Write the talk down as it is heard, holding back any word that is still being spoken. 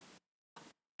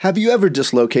Have you ever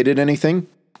dislocated anything?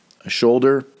 A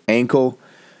shoulder, ankle,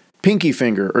 pinky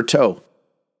finger, or toe?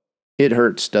 It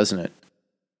hurts, doesn't it?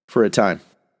 For a time.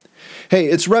 Hey,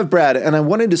 it's Rev Brad, and I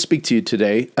wanted to speak to you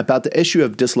today about the issue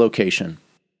of dislocation,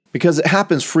 because it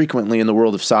happens frequently in the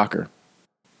world of soccer.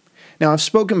 Now, I've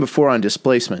spoken before on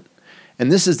displacement,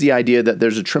 and this is the idea that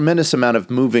there's a tremendous amount of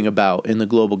moving about in the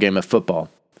global game of football.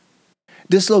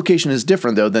 Dislocation is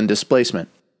different, though, than displacement.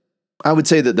 I would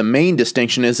say that the main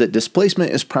distinction is that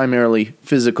displacement is primarily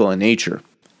physical in nature.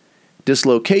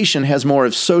 Dislocation has more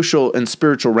of social and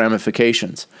spiritual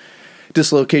ramifications.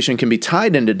 Dislocation can be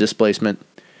tied into displacement,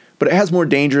 but it has more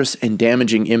dangerous and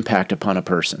damaging impact upon a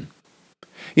person.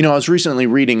 I was recently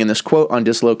reading, and this quote on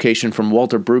dislocation from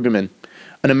Walter Brueggemann,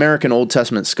 an American Old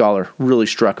Testament scholar, really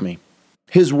struck me.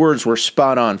 His words were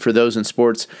spot on for those in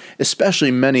sports, especially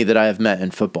many that I have met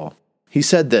in football. He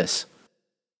said this: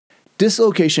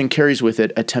 dislocation carries with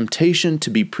it a temptation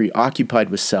to be preoccupied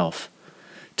with self,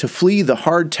 to flee the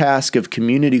hard task of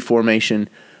community formation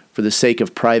for the sake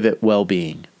of private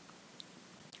well-being.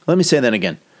 Let me say that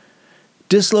again.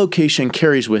 Dislocation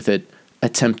carries with it a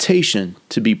temptation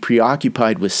to be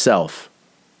preoccupied with self,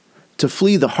 to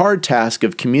flee the hard task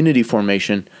of community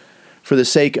formation for the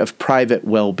sake of private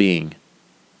well-being.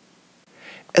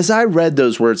 As I read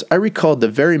those words, I recalled the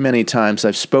very many times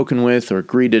I've spoken with or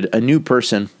greeted a new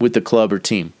person with the club or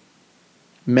team.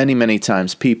 Many, many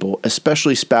times people,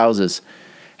 especially spouses,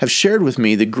 have shared with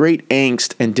me the great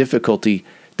angst and difficulty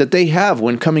that they have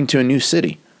when coming to a new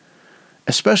city,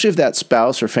 especially if that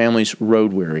spouse or family's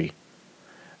road weary.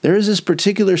 There is this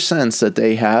particular sense that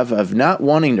they have of not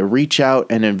wanting to reach out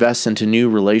and invest into new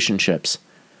relationships.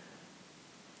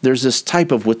 There's this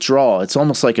type of withdrawal. It's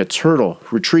almost like a turtle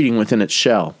retreating within its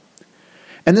shell.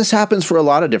 And this happens for a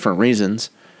lot of different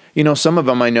reasons. Some of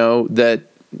them I know that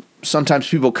sometimes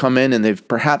people come in and they've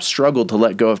perhaps struggled to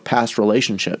let go of past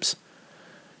relationships.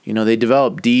 They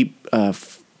develop deep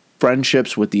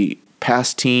friendships with the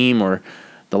past team or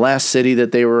the last city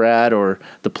that they were at or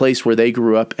the place where they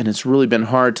grew up, and it's really been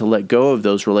hard to let go of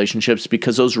those relationships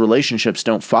because those relationships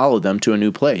don't follow them to a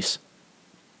new place.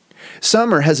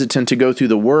 Some are hesitant to go through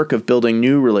the work of building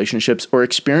new relationships or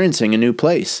experiencing a new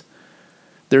place.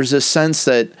 There's a sense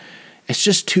that it's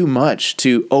just too much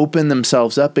to open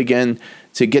themselves up again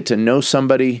to get to know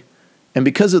somebody. And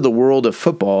because of the world of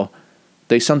football,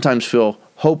 they sometimes feel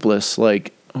hopeless,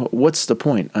 like, what's the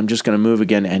point? I'm just going to move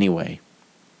again anyway.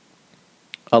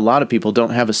 A lot of people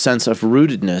don't have a sense of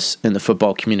rootedness in the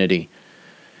football community.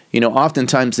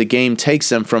 Oftentimes the game takes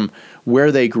them from where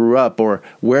they grew up or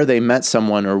where they met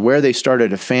someone or where they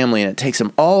started a family, and it takes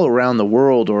them all around the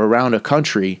world or around a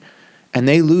country, and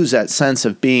they lose that sense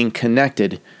of being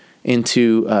connected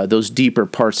into those deeper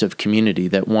parts of community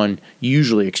that one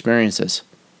usually experiences.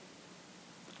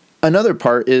 Another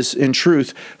part is, in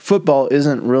truth, football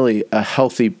isn't really a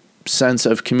healthy sense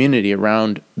of community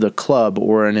around the club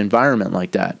or an environment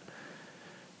like that.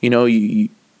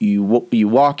 You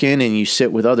walk in and you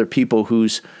sit with other people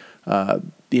whose,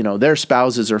 their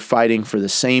spouses are fighting for the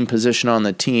same position on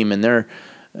the team, and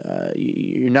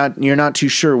you're not too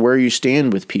sure where you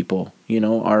stand with people.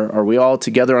 Are we all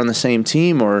together on the same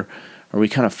team, or are we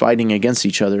kind of fighting against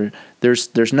each other?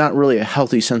 There's not really a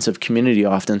healthy sense of community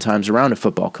oftentimes around a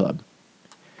football club.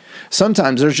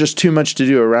 Sometimes there's just too much to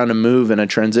do around a move and a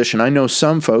transition. I know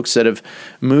some folks that have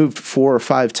moved 4 or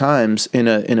 5 times in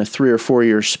a 3 or 4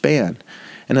 year span.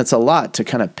 And it's a lot to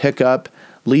kind of pick up,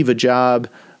 leave a job,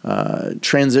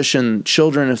 transition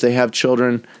children if they have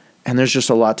children, and there's just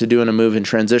a lot to do in a move and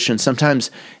transition.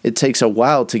 Sometimes it takes a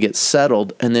while to get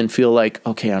settled and then feel like,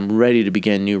 okay, I'm ready to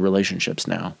begin new relationships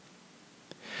now.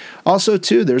 Also,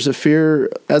 too, there's a fear,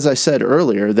 as I said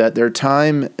earlier, that their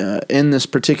time in this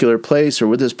particular place or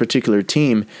with this particular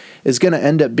team is going to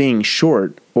end up being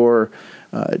short or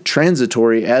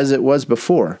transitory as it was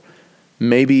before.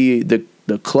 Maybe the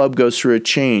club goes through a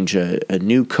change, a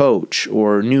new coach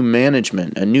or new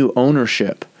management, a new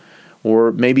ownership,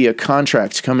 or maybe a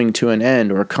contract coming to an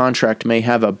end, or a contract may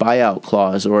have a buyout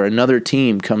clause, or another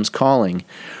team comes calling.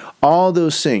 All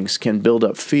those things can build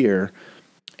up fear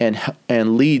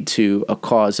and lead to a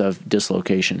cause of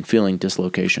dislocation, feeling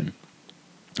dislocation.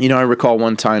 I recall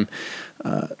one time,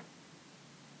 I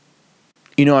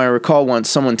recall once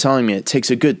someone telling me it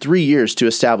takes a good 3 years to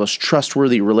establish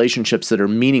trustworthy relationships that are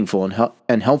meaningful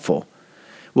and helpful.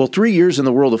 Well, 3 years in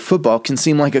the world of football can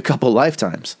seem like a couple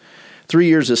lifetimes. 3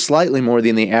 years is slightly more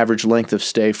than the average length of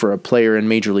stay for a player in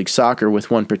Major League Soccer with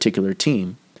one particular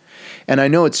team. And I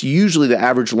know it's usually the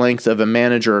average length of a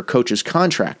manager or coach's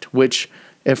contract, which,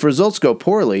 if results go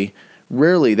poorly,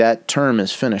 rarely that term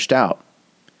is finished out.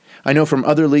 I know from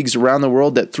other leagues around the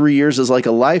world that 3 years is like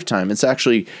a lifetime. It's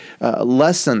actually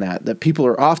less than that people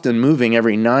are often moving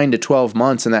every 9 to 12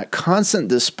 months, and that constant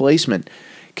displacement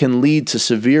can lead to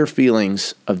severe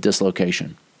feelings of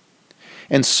dislocation.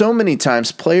 And so many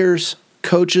times, players,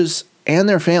 coaches, and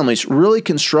their families really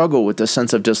can struggle with this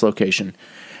sense of dislocation,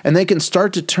 and they can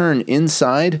start to turn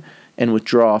inside and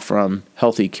withdraw from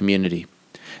healthy community.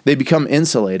 They become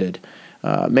insulated,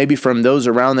 maybe from those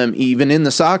around them, even in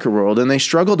the soccer world, and they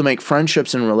struggle to make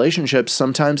friendships and relationships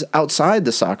sometimes outside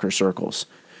the soccer circles.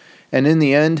 And in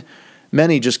the end,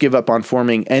 many just give up on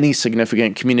forming any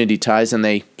significant community ties, and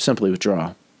they simply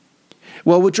withdraw.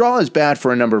 Well, withdrawal is bad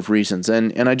for a number of reasons,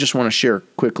 and I just want to share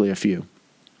quickly a few.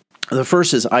 The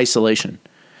first is isolation,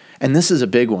 and this is a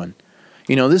big one.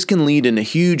 This can lead into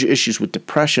huge issues with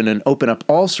depression and open up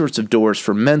all sorts of doors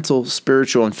for mental,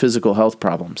 spiritual, and physical health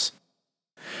problems.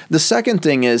 The second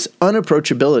thing is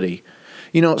unapproachability.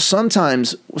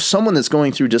 Sometimes someone that's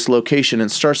going through dislocation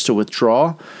and starts to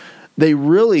withdraw, they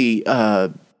really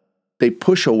they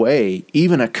push away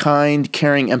even a kind,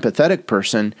 caring, empathetic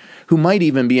person who might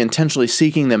even be intentionally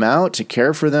seeking them out to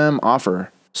care for them,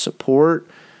 offer support,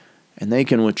 and they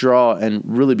can withdraw and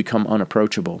really become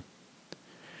unapproachable.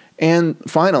 And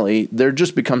finally, there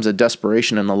just becomes a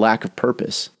desperation and a lack of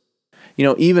purpose.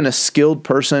 Even a skilled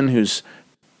person who's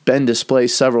been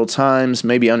displaced several times,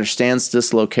 maybe understands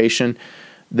dislocation,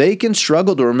 they can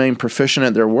struggle to remain proficient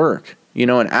at their work.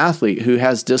 An athlete who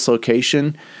has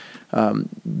dislocation,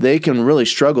 they can really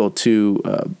struggle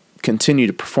to continue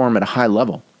to perform at a high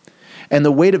level. And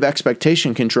the weight of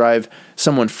expectation can drive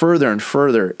someone further and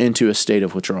further into a state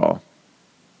of withdrawal.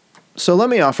 So let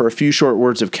me offer a few short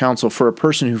words of counsel for a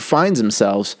person who finds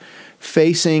themselves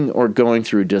facing or going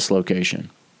through dislocation.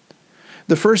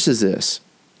 The first is this.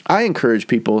 I encourage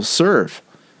people to serve.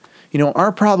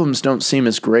 Our problems don't seem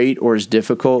as great or as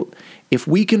difficult if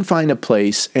we can find a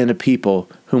place and a people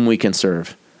whom we can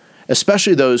serve,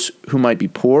 especially those who might be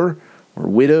poor or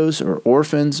widows or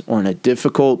orphans or in a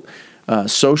difficult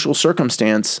social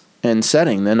circumstance and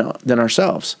setting than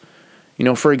ourselves.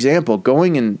 For example,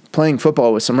 going and playing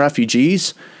football with some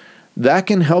refugees, that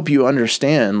can help you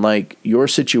understand your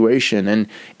situation.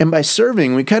 And by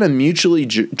serving, we kind of mutually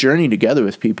journey together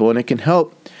with people, and it can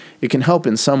help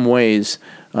in some ways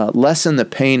lessen the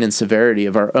pain and severity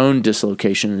of our own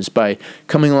dislocations by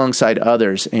coming alongside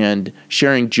others and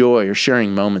sharing joy or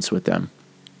sharing moments with them.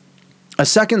 A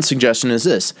second suggestion is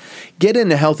this: get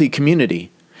into healthy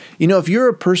community. If you're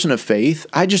a person of faith,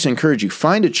 I just encourage you,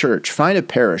 find a church, find a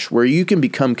parish where you can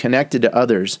become connected to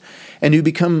others and you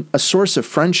become a source of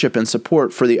friendship and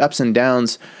support for the ups and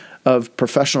downs of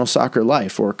professional soccer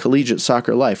life or collegiate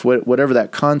soccer life, whatever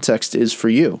that context is for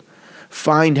you.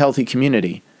 Find healthy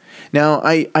community. Now,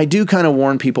 I do kind of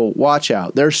warn people, watch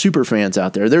out. There are super fans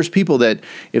out there. There's people that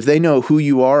if they know who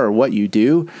you are or what you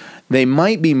do, they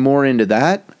might be more into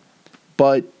that.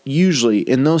 But usually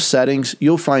in those settings,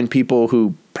 you'll find people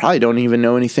who probably don't even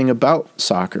know anything about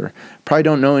soccer, probably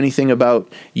don't know anything about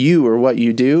you or what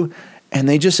you do, and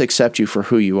they just accept you for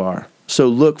who you are. So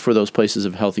look for those places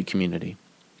of healthy community.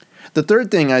 The third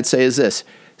thing I'd say is this: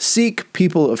 seek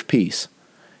people of peace.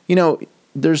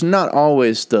 There's not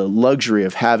always the luxury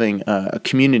of having a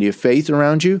community of faith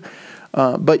around you,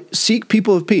 but seek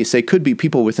people of peace. They could be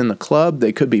people within the club.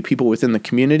 They could be people within the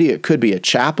community. It could be a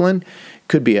chaplain.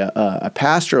 Could be a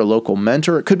pastor, a local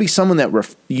mentor. It could be someone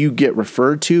that you get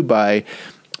referred to by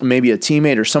maybe a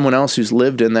teammate or someone else who's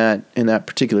lived in that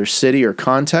particular city or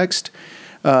context.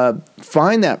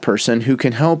 Find that person who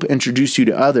can help introduce you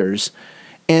to others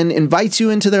and invites you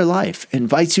into their life,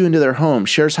 invites you into their home,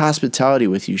 shares hospitality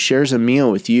with you, shares a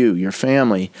meal with you, your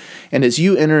family. And as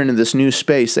you enter into this new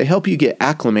space, they help you get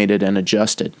acclimated and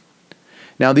adjusted.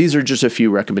 Now, these are just a few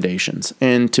recommendations.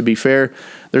 And to be fair,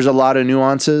 there's a lot of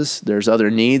nuances. There's other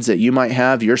needs that you might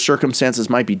have. Your circumstances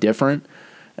might be different,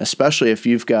 especially if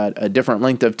you've got a different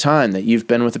length of time that you've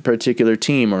been with a particular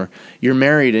team, or you're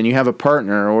married and you have a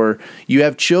partner, or you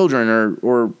have children,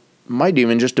 or might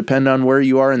even just depend on where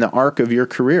you are in the arc of your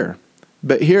career.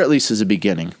 But here at least is a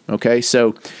beginning, okay?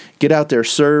 So get out there,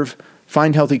 serve,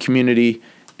 find healthy community,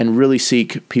 and really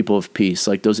seek people of peace,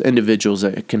 like those individuals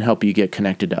that can help you get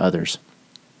connected to others.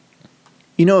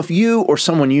 If you or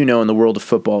someone you know in the world of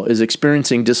football is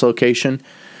experiencing dislocation,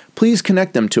 please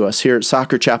connect them to us here at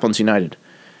Soccer Chaplains United.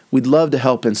 We'd love to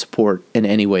help and support in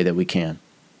any way that we can.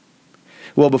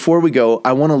 Well, before we go,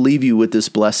 I want to leave you with this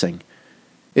blessing.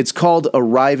 It's called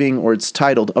Arriving, or it's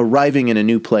titled Arriving in a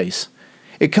New Place.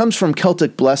 It comes from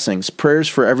Celtic Blessings, Prayers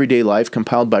for Everyday Life,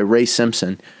 compiled by Ray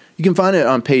Simpson. You can find it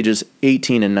on pages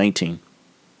 18 and 19.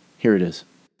 Here it is.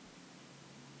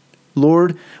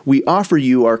 Lord, we offer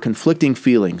you our conflicting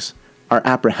feelings, our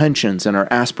apprehensions and our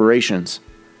aspirations,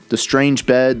 the strange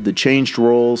bed, the changed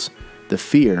roles, the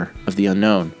fear of the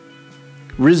unknown.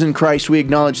 Risen Christ, we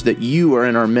acknowledge that you are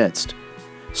in our midst.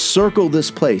 Circle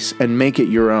this place and make it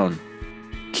your own.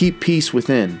 Keep peace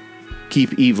within,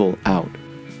 keep evil out.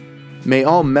 May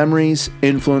all memories,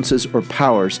 influences, or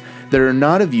powers that are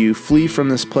not of you flee from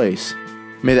this place.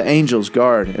 May the angels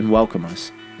guard and welcome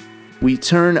us. We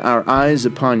turn our eyes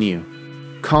upon you.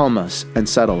 Calm us and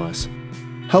settle us.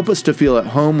 Help us to feel at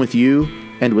home with you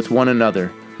and with one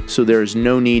another, so there is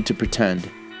no need to pretend.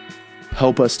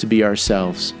 Help us to be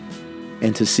ourselves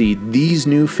and to see these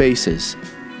new faces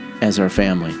as our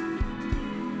family.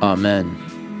 Amen.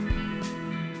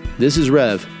 This is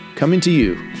Rev coming to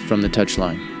you from the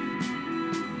Touchline.